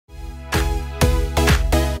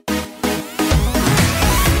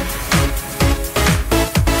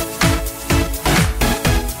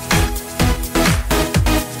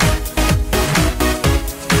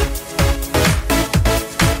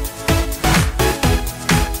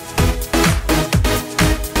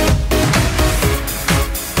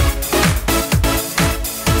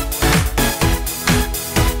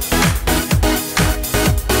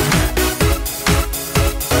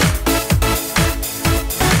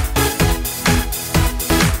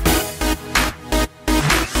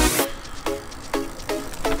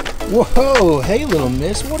Whoa, hey little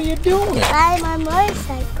miss, what are you doing? Riding my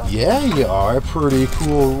motorcycle. Yeah, you are. Pretty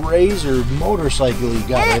cool razor motorcycle you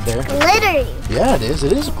got right there. Glittery. Yeah, it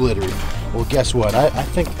is glittery. Well, guess what? I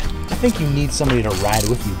think you need somebody to ride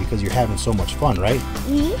with you because you're having so much fun, right?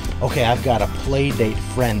 Mm-hmm. Okay, I've got a play date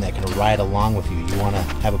friend that can ride along with you. You want to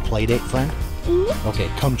have a play date friend? Mm-hmm. Okay,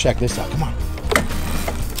 come check this out. Come on.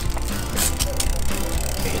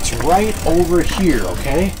 Okay, it's right over here,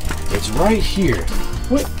 okay? It's right here.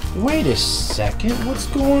 Wait a second. What's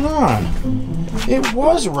going on? It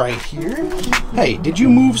was right here. Hey, did you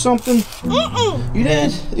move something? Mm-mm. You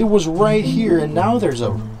did? It was right here, and now there's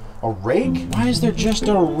a rake? Why is there just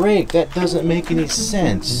a rake? That doesn't make any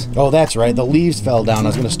sense. Oh, that's right. The leaves fell down. I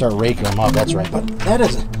was going to start raking them up. That's right. But that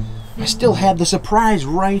isn't... I still had the surprise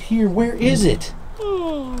right here. Where is it?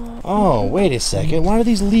 Oh, wait a second. Why do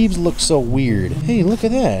these leaves look so weird? Hey, look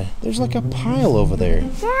at that. There's like a pile over there.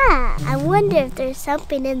 Yeah, I wonder if there's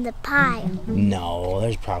something in the pile. No,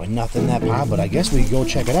 there's probably nothing in that pile, but I guess we can go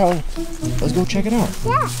check it out. Let's go check it out.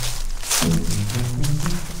 Yeah.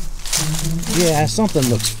 Yeah, something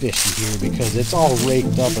looks fishy here because it's all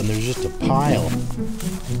raked up and there's just a pile.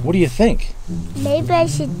 What do you think? Maybe I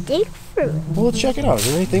should dig through it. Well, let's check it out. Is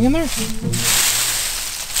there anything in there?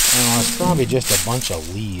 Oh, it's probably just a bunch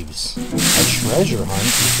of leaves. A treasure hunt,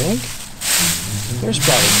 you think? There's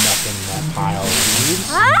probably nothing in that pile of leaves.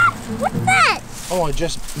 Huh? What's that? Oh,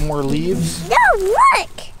 just more leaves? No,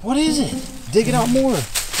 look! What is it? Dig it out more.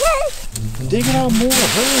 Yes. Dig it out more.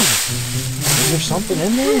 Hurry. Is there something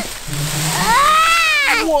in there?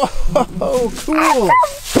 Ah! Whoa, cool.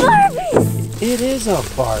 Barbie! It is a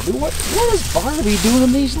Barbie. What is Barbie doing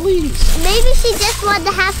in these leaves? Maybe she just wanted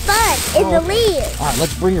to have fun in the leaves. All right,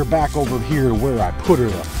 let's bring her back over here to where I put her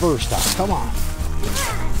the first time. Come on.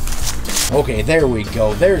 Okay, there we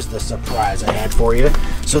go. There's the surprise I had for you.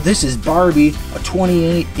 So this is Barbie, a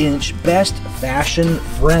 28-inch best fashion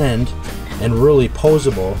friend and really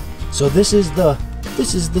poseable. So this is the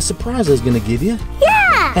surprise I was gonna give you.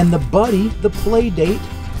 Yeah. And the buddy, the play date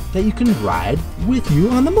that you can ride with you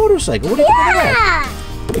on the motorcycle. What do you think of that?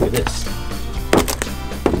 Look at this.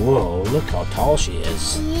 Whoa, look how tall she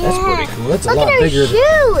is. Yeah. That's pretty cool. That's a lot bigger.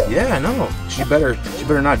 Shoes. Yeah, I know. She better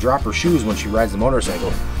not drop her shoes when she rides the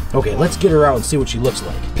motorcycle. Okay, let's get her out and see what she looks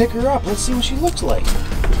like. Pick her up. Let's see what she looks like.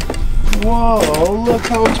 Whoa, look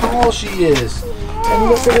how tall she is. Yeah. And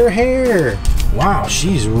look at her hair. Wow,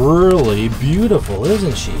 she's really beautiful,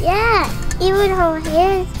 isn't she? Yeah, even her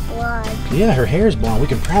hair is blonde. Yeah, her hair is blonde. We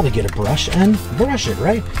can probably get a brush and brush it,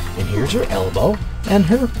 right? And here's her elbow, and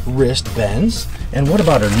her wrist bends. And what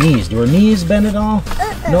about her knees? Do her knees bend at all?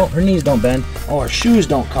 No, her knees don't bend. Oh, her shoes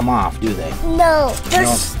don't come off, do they? No, they're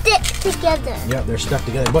stuck together. Yeah, they're stuck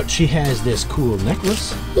together. But she has this cool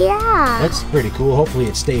necklace. Yeah. That's pretty cool. Hopefully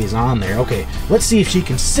it stays on there. Okay, let's see if she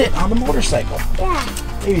can sit on the motorcycle. Yeah.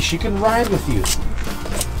 Maybe she can ride with you.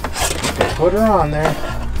 Okay, put her on there.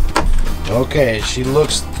 Okay, she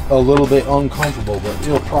looks a little bit uncomfortable, but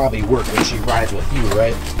it'll probably work when she rides with you,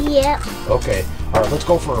 right? Yep. Okay, all right, let's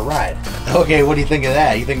go for a ride. Okay, what do you think of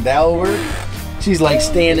that? You think that'll work? She's like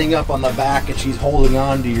standing up on the back and she's holding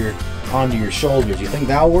onto your shoulders. You think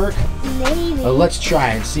that'll work? Maybe. Let's try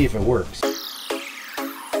and see if it works.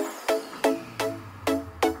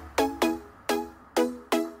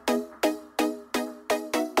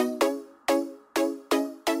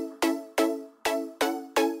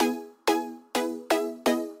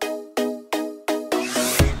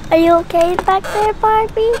 Are you okay back there,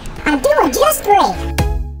 Barbie? I'm doing just great.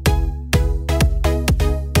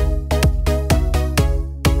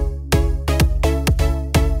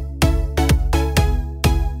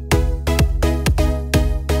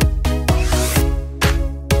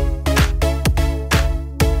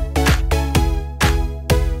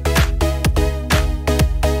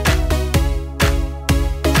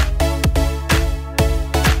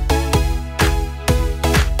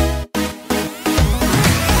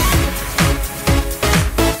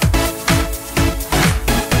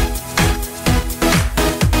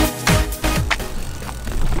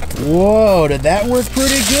 Whoa, did that work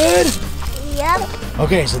pretty good? Yep.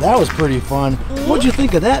 Okay, so that was pretty fun. What'd you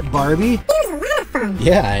think of that, Barbie? It was a lot of fun.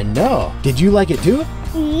 Yeah, I know. Did you like it too?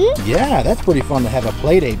 Yeah, that's pretty fun to have a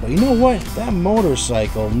play date, but you know what? That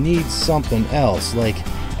motorcycle needs something else, like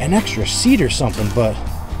an extra seat or something, but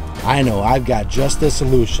I know, I've got just the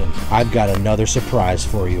solution. I've got another surprise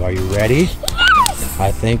for you. Are you ready? Yes!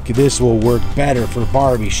 I think this will work better for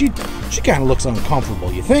Barbie. She kind of looks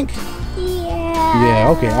uncomfortable, you think?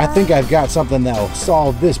 Yeah, okay, I think I've got something that'll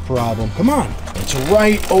solve this problem. Come on. It's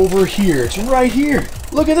right over here. It's right here.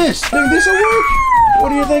 Look at this. Think this will work? What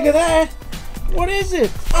do you think of that? What is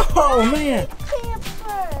it? Oh, man.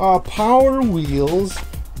 Power Wheels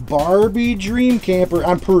Barbie Dream Camper.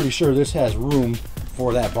 I'm pretty sure this has room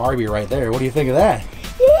for that Barbie right there. What do you think of that?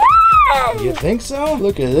 Yeah! You think so?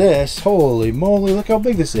 Look at this. Holy moly, look how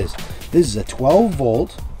big this is. This is a 12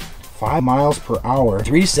 volt, 5 miles per hour,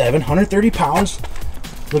 3.7, 130 pounds.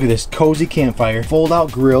 Look at this cozy campfire, fold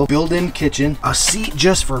out grill, built-in kitchen, a seat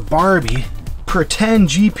just for Barbie, pretend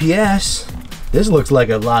GPS. This looks like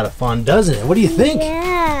a lot of fun, doesn't it? What do you think?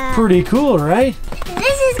 Yeah. Pretty cool, right?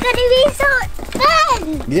 This is gonna be so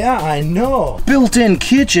fun. Yeah, I know. Built-in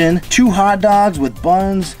kitchen, 2 hot dogs with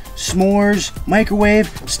buns, s'mores, microwave,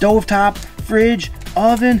 stovetop, fridge,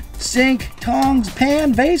 oven, sink, tongs,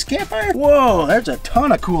 pan, vase, campfire. Whoa, there's a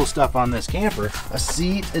ton of cool stuff on this camper. A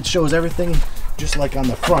seat, it shows everything just like on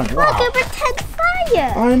the front. Wow. Look, it pretends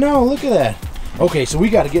fire. I know, look at that. Okay, so we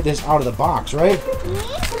got to get this out of the box, right?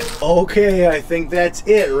 Okay, I think that's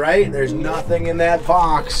it, right? There's nothing in that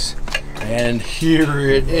box. And here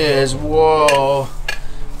it is. Whoa.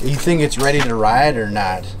 You think it's ready to ride or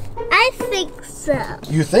not? I think so.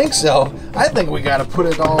 You think so? I think we got to put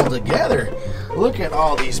it all together. Look at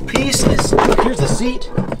all these pieces. Look, here's the seat.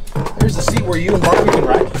 Here's the seat where you and Barbie can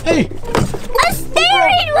ride. Hey! A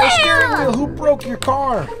steering wheel! A steering wheel. Who broke your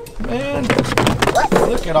car? Man,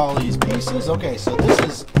 look at all these pieces. Okay, so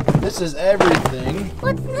this is everything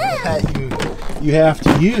What's this? that you have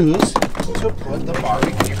to use to put the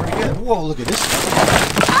Barbie camper together. Whoa, look at this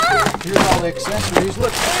stuff. Ah! Here's all the accessories.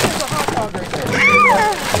 Look, there's a hot dog right there.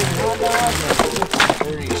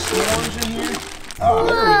 There's these s'mores in here. Oh,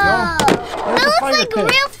 there we go. That There's a looks fire like pit.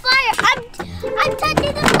 real fire. I'm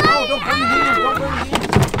touching the fire. Oh, don't bring your hands. Don't bring your hands.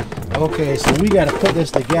 Okay, so we got to put this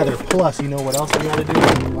together. Plus, you know what else we got to do?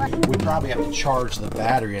 We probably have to charge the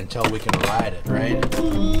battery until we can ride it, right?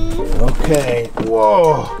 Okay.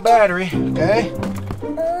 Whoa. Battery. Okay.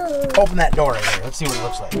 Open that door right there. Let's see what it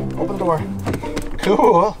looks like. Open the door.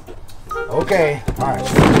 Cool. Okay. All right.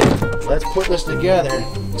 So let's put this together.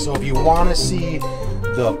 So if you want to see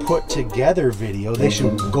the put together video, they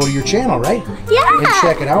should go to your channel, right? Yeah. And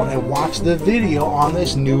check it out and watch the video on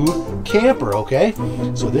this new camper, okay?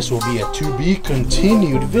 So this will be a to be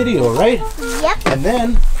continued video, right? Yep. And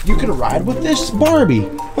then you can ride with this Barbie.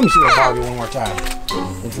 Let me see that Barbie one more time.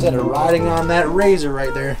 Instead of riding on that Razor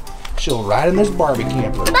right there, she'll ride in this Barbie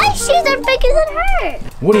camper. My shoes are bigger than her.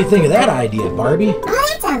 What do you think of that idea, Barbie? Oh,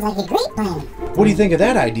 that sounds like a great plan. What do you think of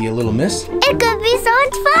that idea, Little Miss? It could be so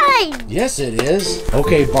much fun. Yes, it is.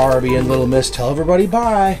 Okay, Barbie and Little Miss, tell everybody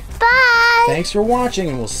bye. Bye. Thanks for watching,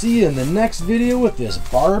 and we'll see you in the next video with this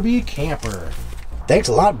Barbie camper. Thanks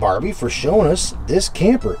a lot, Barbie, for showing us this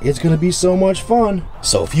camper. It's going to be so much fun.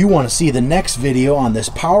 So if you want to see the next video on this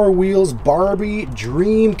Power Wheels Barbie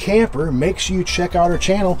Dream Camper, make sure you check out our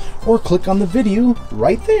channel or click on the video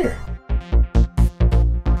right there.